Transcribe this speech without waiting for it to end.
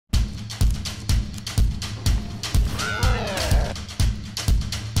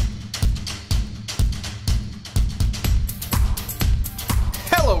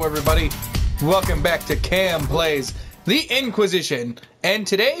everybody. Welcome back to Cam Plays the Inquisition. And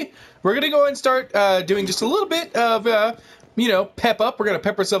today, we're going to go and start doing just a little bit of, pep up. We're going to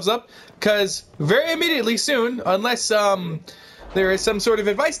pep ourselves up, because very immediately soon, unless there is some sort of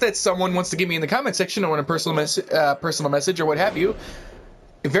advice that someone wants to give me in the comment section or in a personal message or what have you,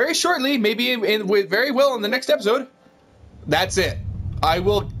 very shortly, maybe very well in the next episode, that's it. I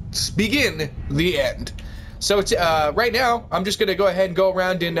will begin the end. So right now, I'm just gonna go ahead and go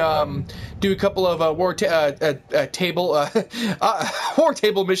around and do a couple of war table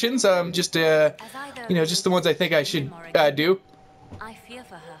missions. Just the ones I think I should do. I fear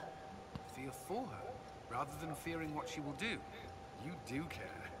for her. Fear for her, rather than fearing what she will do. You do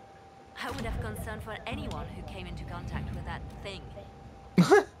care. I would have concern for anyone who came into contact with that thing.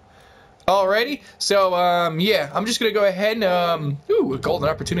 Alrighty, so yeah, I'm just gonna go ahead and ooh, a golden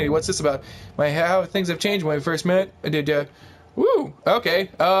opportunity. What's this about? How things have changed when we first met. I did woo, okay.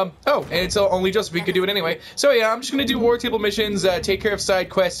 Oh, and it's only Josephine could do it anyway. So yeah, I'm just gonna do war table missions, take care of side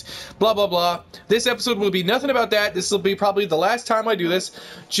quests, blah blah blah. This episode will be nothing about that. This will be probably the last time I do this,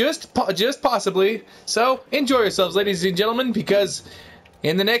 just possibly. So enjoy yourselves, ladies and gentlemen, because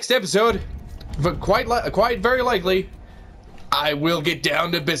in the next episode, quite very likely, I will get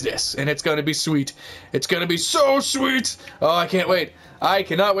down to business, and it's going to be sweet. It's going to be so sweet. Oh, I can't wait. I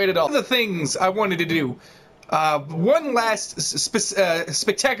cannot wait at all. The things I wanted to do. One last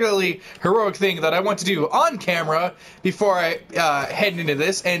spectacularly heroic thing that I want to do on camera before I head into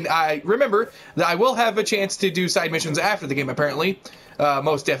this, and I remember that I will have a chance to do side missions after the game, apparently.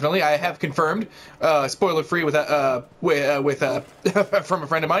 Most definitely, I have confirmed, spoiler-free from a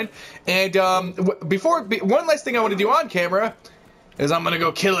friend of mine. And one last thing I want to do on camera is I'm gonna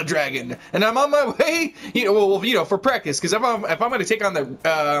go kill a dragon, and I'm on my way. For practice, because if I'm gonna take on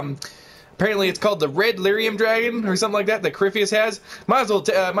the apparently it's called the red lyrium dragon or something like that that Crifius has. Might as well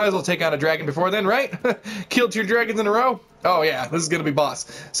take on a dragon before then, right? Kill 2 dragons in a row. Oh yeah, this is gonna be boss.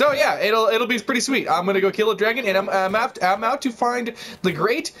 So yeah, it'll be pretty sweet. I'm gonna go kill a dragon, and I'm out to find the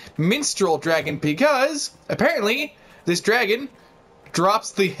great minstrel dragon, because apparently this dragon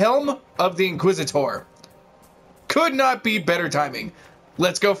drops the helm of the Inquisitor. Could not be better timing.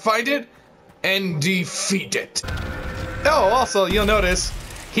 Let's go find it and defeat it. Oh, also you'll notice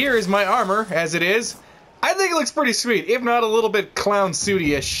here is my armor as it is. I think it looks pretty sweet, if not a little bit clown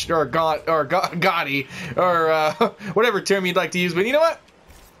suity-ish, or gaudy, or whatever term you'd like to use. But you know what?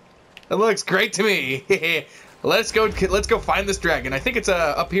 It looks great to me. Let's go find this dragon. I think it's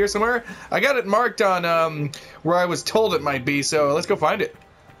up here somewhere. I got it marked on where I was told it might be. So let's go find it.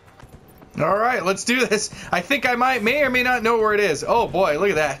 All right, let's do this. I think I may or may not know where it is. Oh boy, look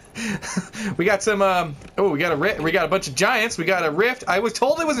at that. We got some. We got a bunch of giants. We got a rift. I was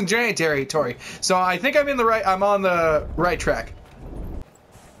told it was in giant territory, so I think I'm on the right track.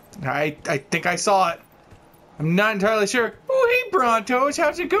 I think I saw it. I'm not entirely sure. Oh, hey Brontos,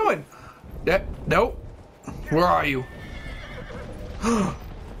 how's it going? Nope. Where are you?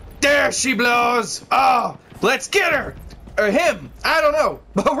 There she blows. Oh, let's get her. Or him. I don't know,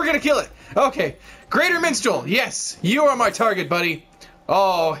 but we're gonna kill it. Okay, Greater Minstrel, yes, you are my target, buddy.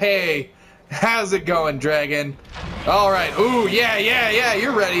 Oh, hey, how's it going, dragon? All right, ooh, yeah,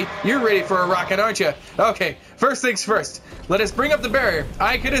 you're ready. You're ready for a rockin', aren't you? Okay, first things first, let us bring up the barrier.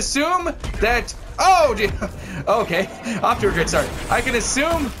 I could assume that, okay, off to a good start. I can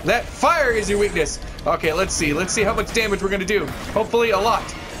assume that fire is your weakness. Okay, let's see how much damage we're gonna do. Hopefully a lot.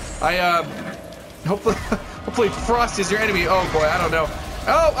 Hopefully frost is your enemy. Oh boy, I don't know.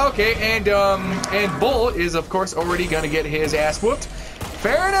 Oh, okay, and Bull is of course already gonna get his ass whooped.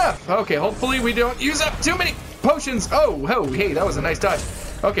 Fair enough. Okay, hopefully we don't use up too many potions. Oh, hey, that was a nice dodge.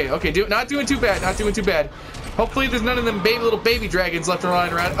 Okay, not doing too bad. Hopefully there's none of them little baby dragons left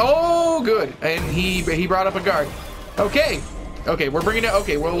lying around. Oh, good. And he brought up a guard. Okay, we're bringing it.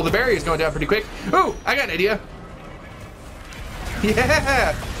 Okay, well the barrier's going down pretty quick. Ooh, I got an idea.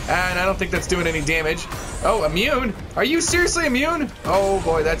 Yeah. And I don't think that's doing any damage. Oh, immune? Are you seriously immune? Oh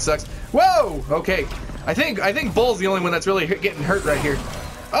boy, that sucks. Whoa! Okay. I think Bull's the only one that's really getting hurt right here.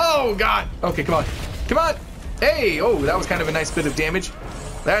 Oh god! Okay, come on. Hey! Oh, that was kind of a nice bit of damage.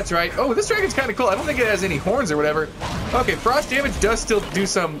 That's right. Oh, this dragon's kind of cool. I don't think it has any horns or whatever. Okay, frost damage does still do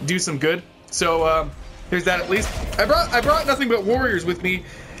some good. So there's that at least. I brought nothing but warriors with me.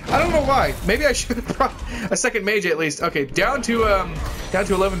 I don't know why. Maybe I should have brought a second mage at least. Okay, down to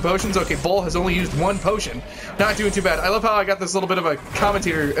 11 potions. Okay, Bull has only used 1 potion. Not doing too bad. I love how I got this little bit of a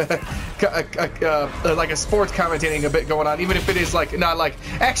commentator, like a sports commentating a bit going on, even if it is like not like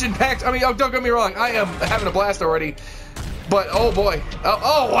action packed. I mean, oh, don't get me wrong. I am having a blast already. But oh boy.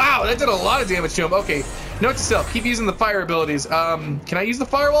 Oh wow, that did a lot of damage to him. Okay, Note to self, keep using the fire abilities. Can I use the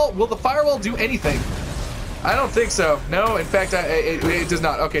firewall? Will the firewall do anything? I don't think so. No, in fact, it does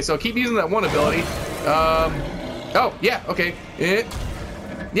not. Okay, so keep using that one ability. Oh, yeah, okay.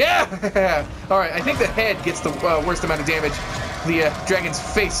 Yeah! Alright, I think the head gets the worst amount of damage. The dragon's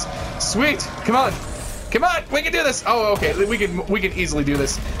face. Sweet! Come on! Come on! We can do this! Oh, okay, we can easily do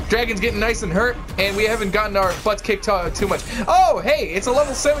this. Dragon's getting nice and hurt, and we haven't gotten our butts kicked too much. Oh, hey! It's a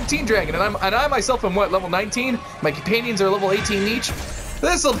level 17 dragon, and I myself am what, level 19? My companions are level 18 each.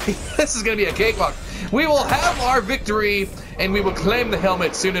 This is gonna be a cakewalk. We will have our victory, and we will claim the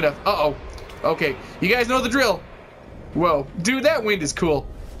helmet soon enough. Uh-oh. Okay, you guys know the drill. Whoa, dude, that wind is cool.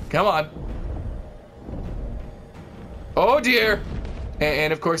 Come on. Oh dear.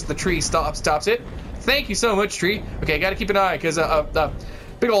 And of course the tree stops it. Thank you so much, tree. Okay, I gotta keep an eye, because a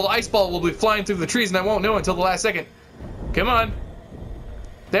big old ice ball will be flying through the trees, and I won't know until the last second. Come on.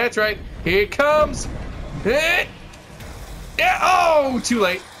 That's right. Here it comes. Yeah, oh, too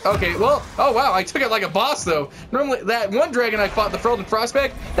late. Okay, well, oh wow, I took it like a boss though. Normally, that one dragon I fought, the Ferelden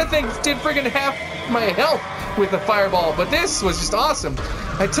Frostback, that thing did friggin' half my health with the fireball, but this was just awesome.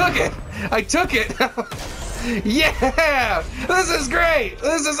 I took it. I took it. Yeah, this is great.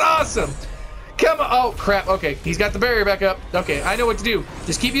 This is awesome. Come on. Oh crap. Okay, he's got the barrier back up. Okay, I know what to do.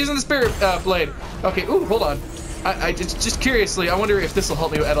 Just keep using the spirit blade. Okay. Ooh, hold on. I just curiously, I wonder if this will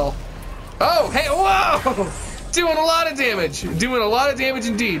help me at all. Oh, hey, whoa! Doing a lot of damage. Doing a lot of damage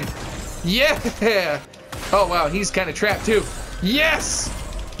indeed. Yeah. Oh wow, he's kind of trapped too. Yes.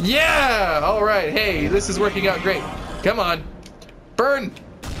 Yeah. All right. Hey, this is working out great. Come on. Burn.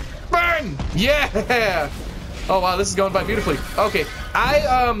 Burn. Yeah. Oh wow, this is going by beautifully. Okay,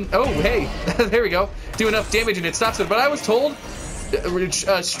 oh hey, there we go. Do enough damage and it stops it. But I was told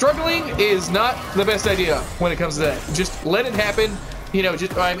struggling is not the best idea when it comes to that. Just let it happen. You know,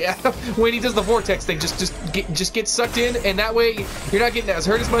 just I mean, when he does the vortex thing, just get sucked in, and that way you're not getting as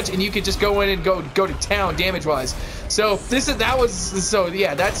hurt as much, and you can just go in and go to town damage-wise. So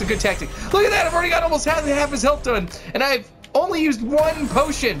yeah, that's a good tactic. Look at that! I've already got almost half his health done, and I've only used one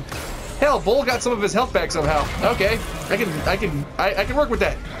potion. Hell, Bull got some of his health back somehow. Okay, I can work with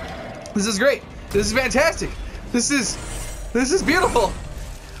that. This is great. This is fantastic. This is beautiful.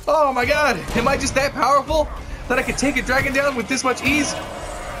 Oh my God, am I just that powerful that I can take a dragon down with this much ease?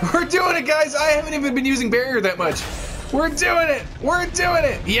 We're doing it, guys. I haven't even been using barrier that much. We're doing it. We're doing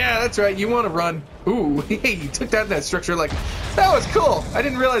it. Yeah, that's right. You want to run. Ooh, hey, you took down that structure like, that was cool. I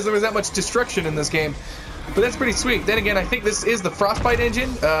didn't realize there was that much destruction in this game. But that's pretty sweet. Then again, I think this is the Frostbite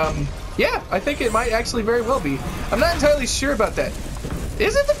engine. Yeah, I think it might actually very well be. I'm not entirely sure about that.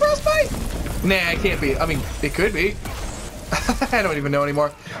 Is it the Frostbite? Nah, it can't be. I mean, it could be. I don't even know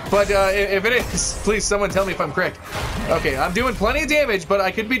anymore. But if it is, please someone tell me if I'm correct. Okay, I'm doing plenty of damage, but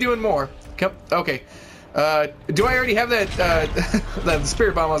I could be doing more. Okay. Do I already have that, the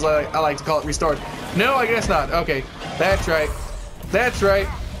spirit bomb, as I like to call it, restored? No, I guess not. Okay, that's right. That's right.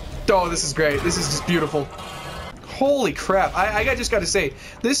 Oh, this is great. This is just beautiful. Holy crap. I just gotta say,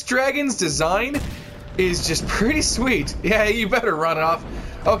 this dragon's design is just pretty sweet. Yeah, you better run it off.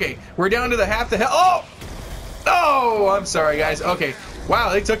 Okay, we're down to the half the health. Oh! Oh, I'm sorry, guys. Okay.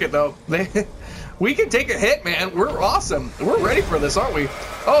 Wow, they took it, though. We can take a hit, man. We're awesome. We're ready for this, aren't we?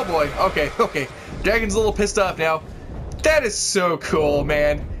 Oh, boy. Okay, okay. Dragon's a little pissed off now. That is so cool,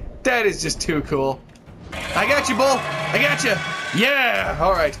 man. That is just too cool. I got you, Bull. I got you. Yeah.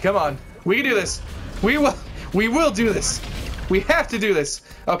 All right, come on. We can do this. We will do this. We have to do this.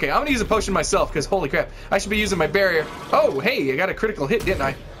 Okay, I'm going to use a potion myself, because holy crap. I should be using my barrier. Oh, hey, I got a critical hit, didn't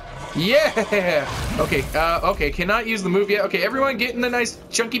I? Yeah! Okay, okay, cannot use the move yet. Okay, everyone get in the nice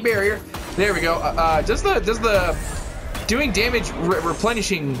chunky barrier. There we go. Does the doing damage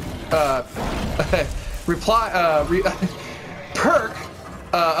replenishing perk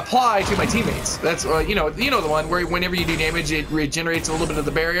apply to my teammates? That's you know the one where whenever you do damage it regenerates a little bit of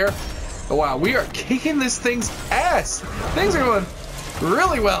the barrier. Oh, wow, we are kicking this thing's ass. Things are going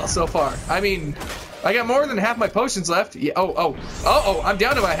really well so far. I mean, I got more than half my potions left. Yeah, oh, I'm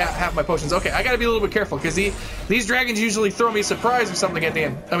down to my half my potions. Okay, I gotta be a little bit careful, because these dragons usually throw me a surprise or something at the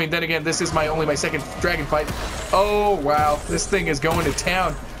end. I mean, then again, this is only my second dragon fight. Oh, wow, this thing is going to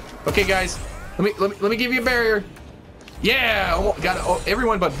town. Okay, guys, let me give you a barrier. Yeah, got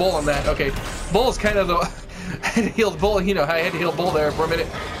everyone but Bull on that. Okay, Bull's kind of the... I had to heal Bull, you know, I had to heal Bull there for a minute.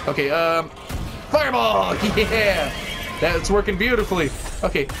 Okay, fireball! Yeah! That's working beautifully.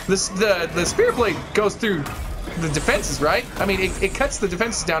 Okay, the spirit blade goes through the defenses, right? I mean, it cuts the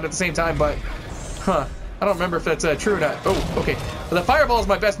defenses down at the same time, but... Huh. I don't remember if that's true or not. Oh, okay. The fireball is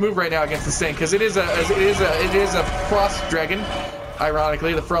my best move right now against this thing, because it is a frost dragon.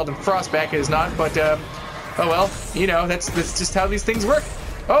 Ironically, the Ferelden Frostback is not, but Oh well, you know, that's just how these things work.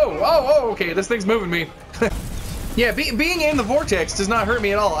 Oh, okay, this thing's moving me. Yeah, being in the vortex does not hurt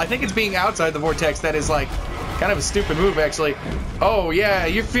me at all. I think it's being outside the vortex that is, like, kind of a stupid move, actually. Oh, yeah,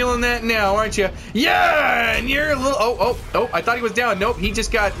 you're feeling that now, aren't you? Yeah, and you're a little... Oh, I thought he was down. Nope, he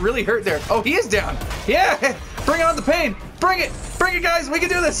just got really hurt there. Oh, he is down. Yeah, bring on the pain. Bring it, guys. We can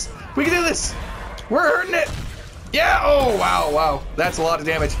do this. We can do this. We're hurting it. Yeah, oh, wow. That's a lot of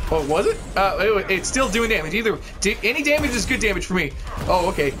damage. Oh, was it? It's still doing damage. Any damage is good damage for me. Oh,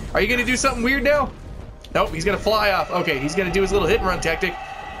 okay. Are you going to do something weird now? Nope, he's going to fly off. Okay, he's going to do his little hit and run tactic.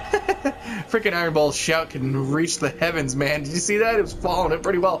 Freaking Iron Ball's shout can reach the heavens, man. Did you see that? It was following it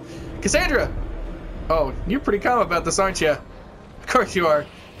pretty well. Cassandra! Oh, you're pretty calm about this, aren't you? Of course you are.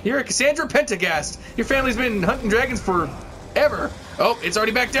 You're a Cassandra Pentagast. Your family's been hunting dragons forever. Oh, it's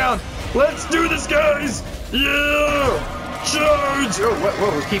already back down. Let's do this, guys! Yeah! Charge! Oh,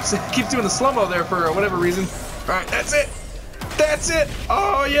 whoa, it keeps doing the slow-mo there for whatever reason. Alright, that's it! That's it!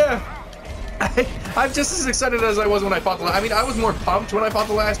 Oh, yeah! I'm just as excited as I was when I fought the last... I mean, I was more pumped when I fought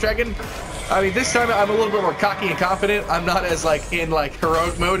the last dragon. I mean, this time I'm a little bit more cocky and confident. I'm not as, like, in, like,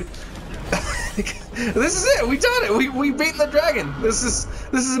 heroic mode. This is it! We done it! We beat the dragon! This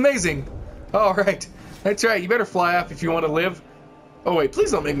is amazing. Alright. That's right, you better fly off if you want to live. Oh, wait,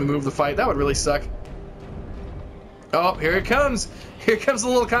 please don't make me move the fight. That would really suck. Oh, here it comes. Here comes the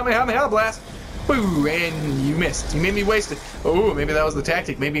little Kamehameha blast. Boo, and you missed. You made me waste it. Oh, maybe that was the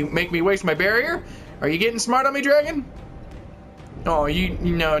tactic. Maybe make me waste my barrier? Are you getting smart on me, dragon? Oh,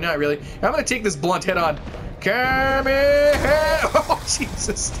 no, not really. I'm gonna take this blunt head on. Kamehameha! Oh,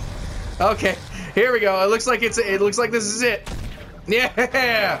 Jesus. Okay, here we go. It looks like this is it.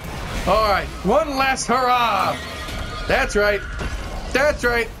 Yeah! Alright, one last hurrah! That's right. That's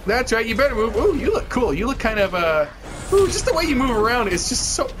right. That's right. You better move. Ooh, you look cool. You look kind of, ooh, just the way you move around is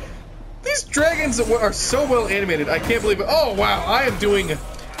just so... These dragons are so well animated. I can't believe it. Oh, wow. I am doing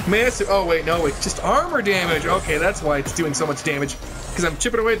massive... Oh, wait. No, it's just armor damage. Okay, that's why it's doing so much damage. Because I'm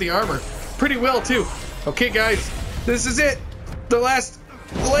chipping away at the armor. Pretty well, too. Okay, guys. This is it. The last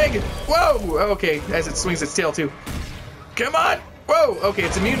leg. Whoa. Okay, as it swings its tail, too. Come on. Whoa. Okay,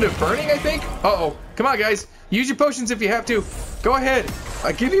 it's immune to burning, I think. Uh-oh. Come on, guys. Use your potions if you have to. Go ahead.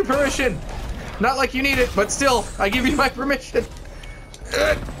 I give you permission. Not like you need it, but still, I give you my permission.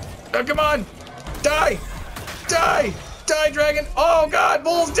 Oh, come on! Die! Die! Die, dragon! Oh God,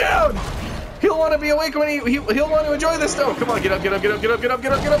 Bull's down! He'll want to be awake when he'll want to enjoy this though. Come on, get up, get up, get up, get up, get up,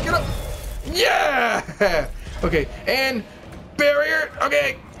 get up, get up, get up! Yeah! Okay, and barrier.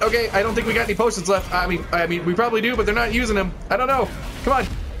 Okay, okay. I don't think we got any potions left. I mean, we probably do, but they're not using them. I don't know. Come on,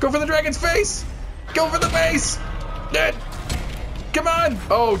 go for the dragon's face! Go for the face! Dead! Come on!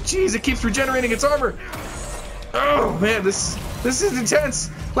 Oh, jeez, it keeps regenerating its armor. Oh man, this is intense.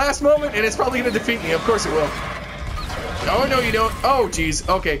 Last moment, and it's probably gonna defeat me. Of course it will. Oh no, you don't. Oh jeez.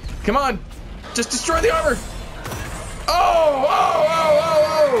 Okay, come on. Just destroy the armor. Oh!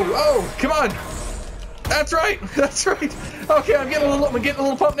 Come on. That's right. That's right. Okay, I'm getting a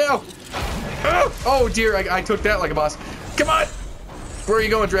little pump now. Oh dear, I took that like a boss. Come on. Where are you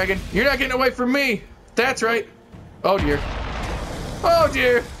going, dragon? You're not getting away from me. That's right. Oh dear. Oh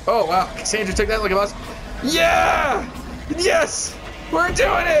dear. Oh wow, Cassandra took that like a boss. Yeah! Yes! We're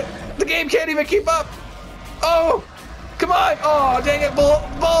doing it! The game can't even keep up! Oh! Come on! Oh, dang it, Bull!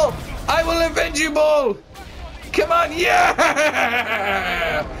 Bull! I will avenge you, Bull! Come on!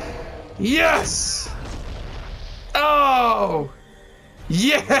 Yeah! Yes! Oh!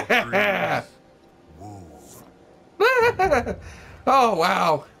 Yeah! Oh,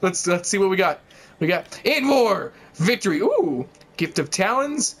 wow. Let's see what we got. We got in war! Victory! Ooh! Gift of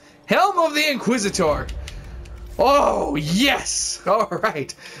Talons! Helm of the Inquisitor! Oh, yes!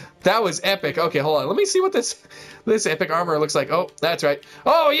 Alright. That was epic. Okay, hold on. Let me see what this epic armor looks like. Oh, that's right.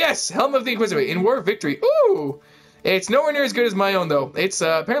 Oh, yes! Helm of the Inquisitor. In war victory. Ooh! It's nowhere near as good as my own, though. It's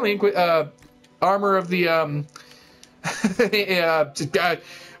apparently armor of the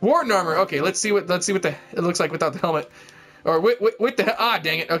Warden armor. Okay, let's see what it looks like without the helmet. Or with the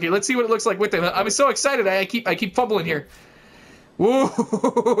dang it. Okay, let's see what it looks like with the. I'm so excited. I keep fumbling here.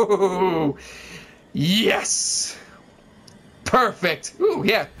 Woo! Yes! Perfect! Ooh,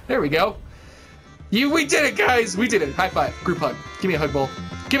 yeah, there we go. We did it, guys! We did it. High five. Group hug. Give me a hug, Bull.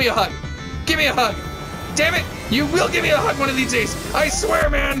 Give me a hug. Give me a hug. Damn it! You will give me a hug one of these days. I swear,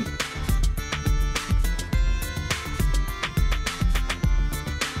 man!